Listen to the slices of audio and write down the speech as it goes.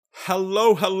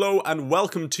Hello, and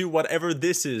welcome to whatever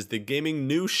this is, the Gaming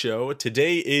News Show.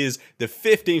 Today is the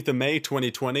 15th of May,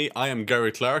 2020. I am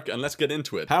Gary Clark, and let's get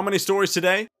into it. How many stories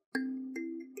today?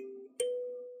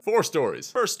 4 stories.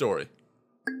 First story.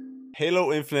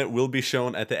 Halo Infinite will be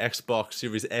shown at the Xbox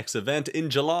Series X event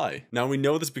in July. Now we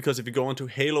know this because if you go onto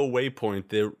Halo Waypoint,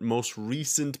 the most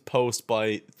recent post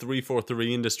by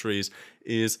 343 Industries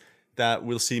is that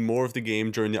we'll see more of the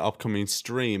game during the upcoming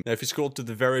stream. Now if you scroll to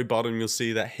the very bottom, you'll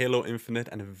see that Halo Infinite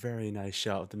and a very nice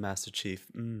shot of the Master Chief.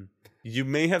 You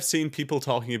may have seen people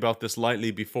talking about this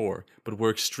lightly before, but we're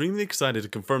extremely excited to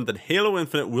confirm that Halo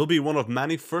Infinite will be one of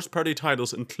many first-party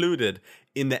titles included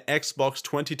in the Xbox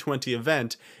 2020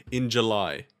 event in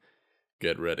July.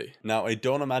 Get ready. Now, I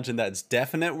don't imagine that it's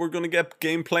definite we're going to get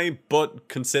gameplay, but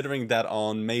considering that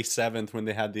on May 7th when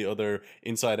they had the other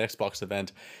Inside Xbox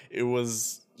event, it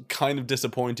was kind of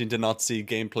disappointing to not see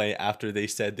gameplay after they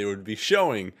said they would be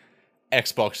showing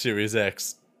Xbox Series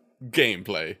X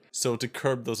gameplay. So to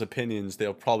curb those opinions,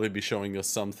 they'll probably be showing us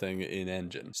something in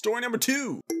engine. Story number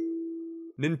 2.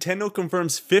 Nintendo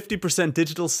confirms 50%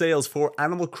 digital sales for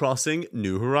Animal Crossing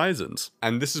New Horizons.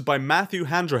 And this is by Matthew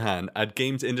Handrahan at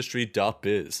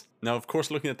gamesindustry.biz. Now, of course,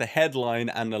 looking at the headline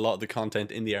and a lot of the content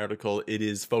in the article, it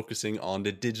is focusing on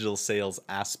the digital sales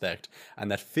aspect, and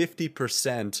that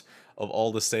 50% of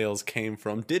all the sales came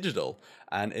from digital.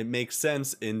 And it makes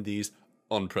sense in these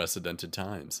unprecedented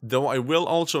times. Though I will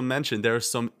also mention there are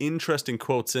some interesting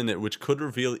quotes in it which could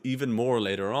reveal even more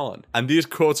later on. And these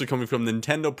quotes are coming from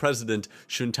Nintendo president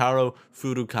Shuntaro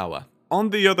Furukawa. On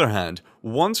the other hand,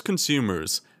 once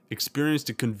consumers experience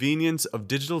the convenience of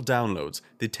digital downloads,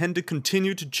 they tend to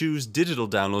continue to choose digital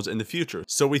downloads in the future.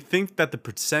 So we think that the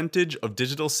percentage of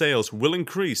digital sales will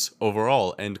increase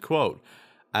overall, end quote.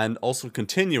 And also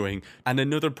continuing, and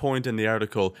another point in the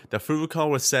article, that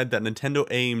Furukawa said that Nintendo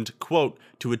aimed, quote,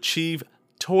 to achieve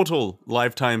total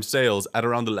lifetime sales at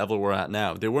around the level we're at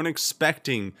now. They weren't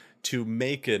expecting to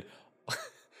make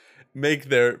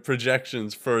their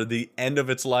projections for the end of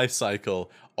its life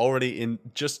cycle already in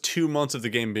just 2 months of the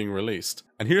game being released.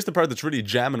 And here's the part that's really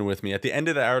jamming with me. At the end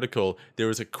of the article, there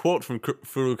was a quote from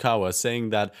Furukawa saying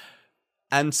that,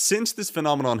 and since this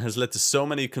phenomenon has led to so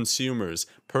many consumers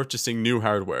purchasing new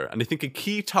hardware, and I think a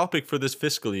key topic for this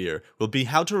fiscal year will be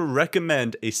how to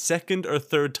recommend a second or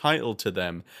third title to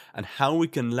them and how we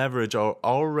can leverage our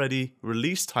already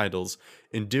released titles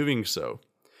in doing so.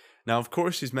 Now, of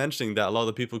course, he's mentioning that a lot of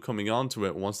the people coming onto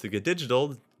it, once they get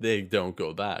digital, they don't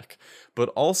go back. But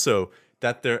also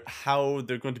that how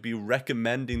they're going to be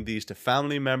recommending these to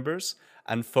family members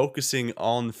and focusing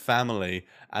on family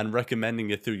and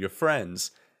recommending it through your friends.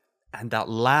 And that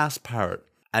last part,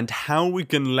 and how we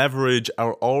can leverage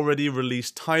our already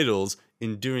released titles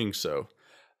in doing so.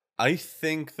 I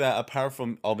think that apart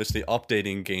from obviously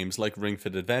updating games like Ring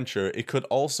Fit Adventure, it could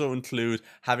also include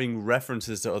having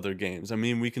references to other games. I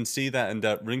mean, we can see that in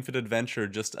that Ring Fit Adventure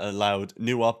just allowed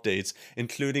new updates,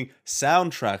 including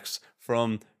soundtracks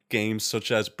from games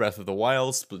such as Breath of the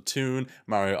Wild, Splatoon,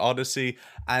 Mario Odyssey,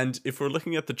 and if we're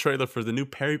looking at the trailer for the new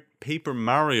Paper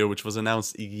Mario, which was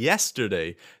announced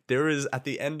yesterday, there is at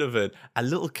the end of it a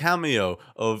little cameo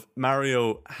of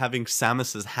Mario having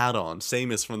Samus's hat on,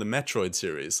 same as from the Metroid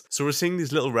series. So we're seeing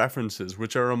these little references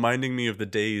which are reminding me of the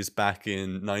days back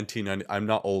in 1990. I'm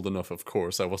not old enough, of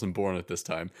course, I wasn't born at this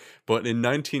time, but in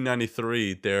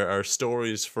 1993 there are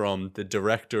stories from the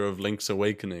director of Link's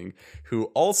Awakening, who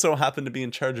also happened to be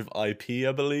in charge of IP,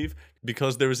 I believe,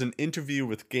 because there was an interview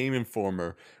with Game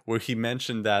Informer where he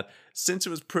mentioned that since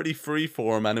it was pretty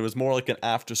freeform and it was more like an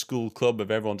after-school club of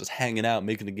everyone just hanging out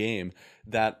making a game,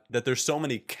 that there's so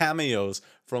many cameos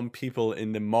from people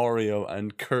in the Mario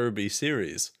and Kirby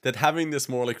series, that having this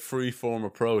more like freeform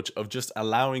approach of just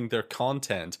allowing their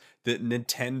content, the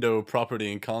Nintendo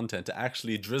property and content, to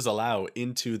actually drizzle out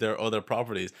into their other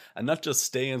properties and not just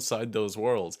stay inside those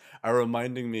worlds, are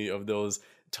reminding me of those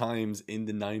times in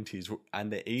the 90s and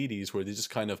the 80s where they just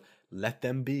kind of let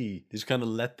them be. They just kind of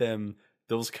let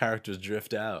those characters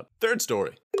drift out. Third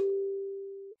story.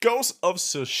 Ghost of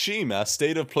Tsushima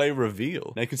State of Play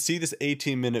reveal. Now you can see this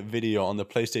 18-minute video on the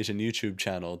PlayStation YouTube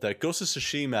channel that Ghost of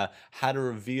Tsushima had a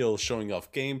reveal showing off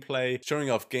gameplay,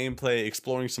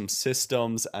 exploring some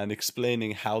systems, and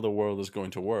explaining how the world is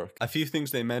going to work. A few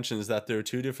things they mention is that there are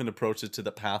 2 different approaches to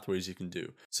the pathways you can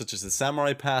do, such as the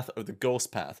samurai path or the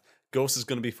ghost path. Ghost is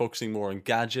going to be focusing more on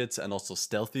gadgets and also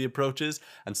stealthy approaches,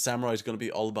 and Samurai is going to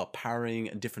be all about parrying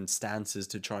and different stances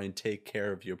to try and take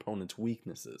care of your opponent's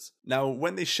weaknesses. Now,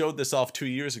 when they showed this off 2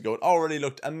 years ago, it already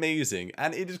looked amazing,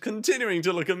 and it is continuing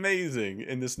to look amazing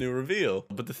in this new reveal.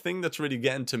 But the thing that's really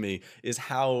getting to me is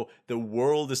how the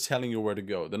world is telling you where to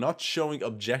go. They're not showing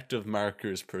objective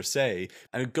markers per se,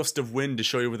 and a gust of wind to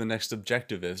show you where the next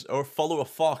objective is, or follow a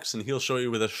fox and he'll show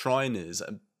you where the shrine is.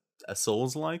 A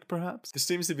Souls-like, perhaps? This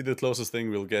seems to be the closest thing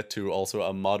we'll get to also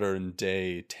a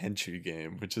modern-day Tenchu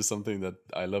game, which is something that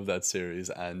I love that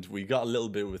series, and we got a little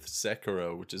bit with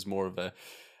Sekiro, which is more of a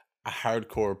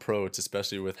hardcore approach,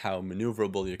 especially with how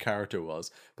maneuverable your character was.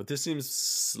 But this seems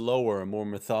slower and more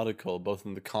methodical, both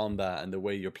in the combat and the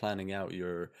way you're planning out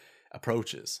your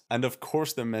approaches. And of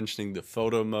course they're mentioning the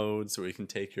photo mode, so you can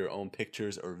take your own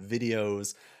pictures or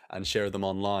videos and share them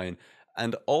online.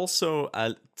 And also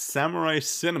a samurai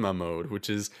cinema mode, which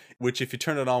if you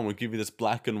turn it on will give you this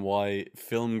black and white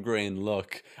film grain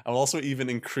look, and also even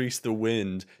increase the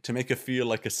wind to make it feel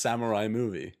like a samurai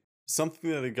movie. Something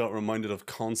that I got reminded of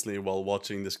constantly while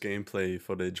watching this gameplay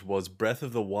footage was Breath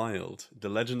of the Wild, the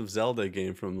Legend of Zelda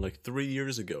game from like 3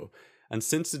 years ago. And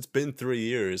since it's been 3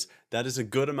 years, that is a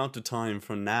good amount of time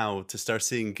from now to start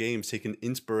seeing games taking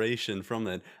inspiration from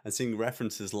it and seeing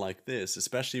references like this,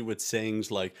 especially with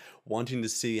sayings like wanting to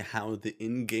see how the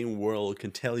in-game world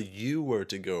can tell you where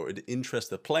to go or to interest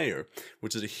the player,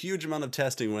 which is a huge amount of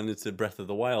testing when it's the Breath of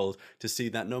the Wild, to see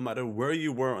that no matter where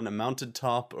you were on a mountain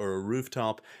top or a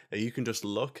rooftop, that you can just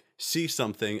look, see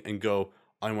something and go,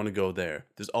 I want to go there.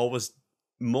 There's always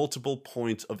multiple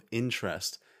points of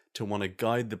interest to want to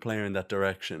guide the player in that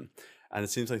direction. And it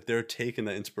seems like they're taking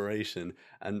that inspiration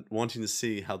and wanting to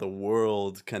see how the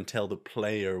world can tell the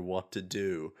player what to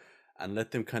do and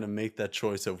let them kind of make that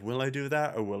choice of, will I do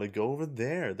that or will I go over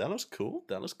there? That looks cool.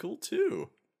 That looks cool too.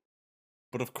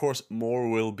 But of course, more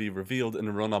will be revealed in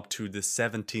the run up to the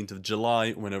 17th of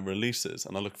July when it releases.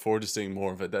 And I look forward to seeing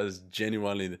more of it. That is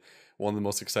genuinely one of the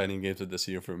most exciting games of this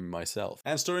year for myself.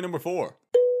 And story number 4.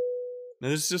 Now,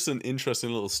 this is just an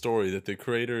interesting little story that the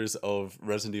creators of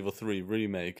Resident Evil 3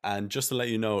 Remake, and just to let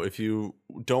you know, if you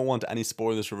don't want any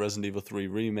spoilers for Resident Evil 3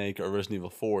 Remake or Resident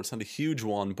Evil 4, it's not a huge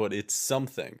one, but it's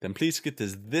something, then please skip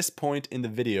this point in the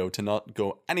video to not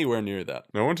go anywhere near that.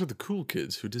 Now, on to the cool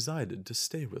kids who decided to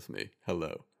stay with me.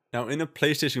 Hello. Now, in a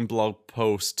PlayStation blog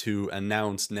post to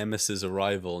announce Nemesis'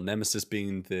 arrival, Nemesis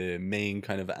being the main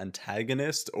kind of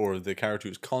antagonist or the character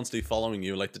who's constantly following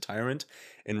you like the Tyrant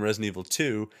in Resident Evil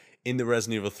 2, in the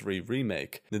Resident Evil 3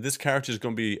 Remake. Now, this character is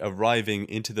going to be arriving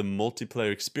into the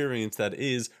multiplayer experience that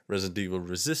is Resident Evil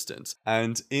Resistance.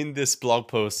 And in this blog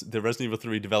post, the Resident Evil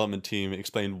 3 development team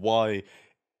explained why,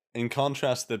 in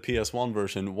contrast to the PS1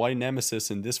 version, why Nemesis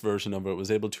in this version of it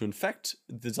was able to infect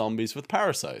the zombies with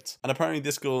parasites. And apparently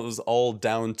this goes all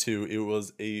down to, it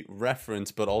was a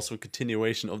reference but also a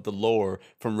continuation of the lore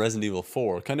from Resident Evil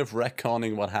 4, kind of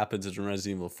retconning what happens in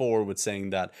Resident Evil 4 with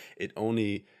saying that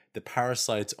the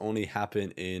parasites only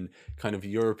happen in kind of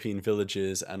European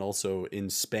villages and also in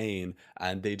Spain,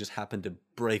 and they just happen to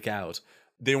break out.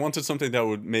 They wanted something that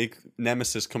would make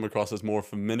Nemesis come across as more of a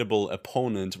formidable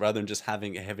opponent rather than just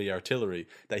having a heavy artillery,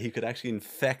 that he could actually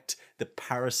infect the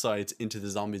parasites into the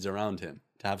zombies around him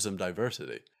to have some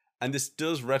diversity. And this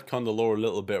does retcon the lore a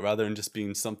little bit, rather than just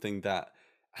being something that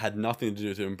had nothing to do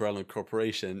with the Umbrella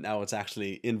Corporation. Now it's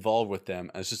actually involved with them,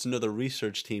 and it's just another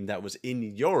research team that was in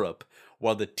Europe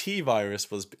while the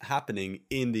T-virus was happening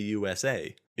in the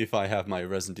USA, if I have my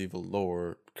Resident Evil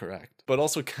lore correct. But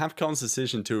also Capcom's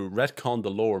decision to retcon the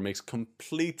lore makes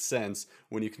complete sense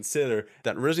when you consider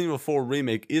that Resident Evil 4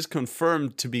 Remake is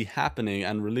confirmed to be happening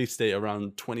and release date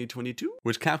around 2022,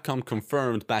 which Capcom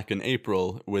confirmed back in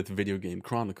April with Video Game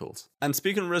Chronicles. And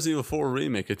speaking of Resident Evil 4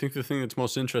 Remake, I think the thing that's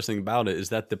most interesting about it is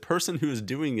that the person who is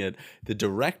doing it, the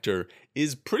director,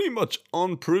 is pretty much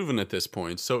unproven at this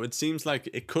point. So it seems like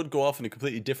it could go off in a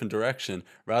completely different direction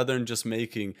rather than just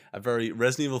making a very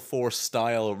Resident Evil 4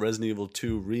 style Resident Evil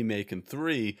 2 Remake and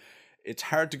 3. It's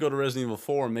hard to go to Resident Evil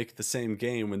 4 and make it the same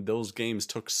game when those games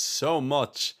took so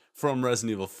much from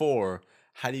Resident Evil 4.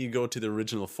 How do you go to the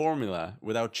original formula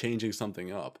without changing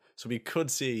something up? So we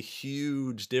could see a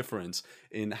huge difference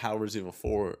in how Resident Evil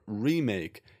 4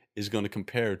 Remake is going to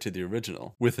compare to the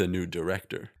original with a new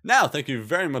director. Now, thank you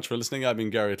very much for listening. I've been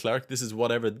Gary Clark. This is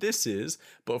whatever this is.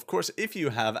 But of course, if you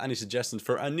have any suggestions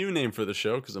for a new name for the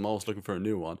show, because I'm always looking for a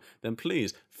new one, then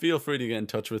please feel free to get in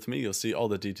touch with me. You'll see all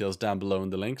the details down below in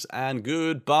the links. And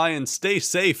goodbye and stay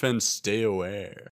safe and stay aware.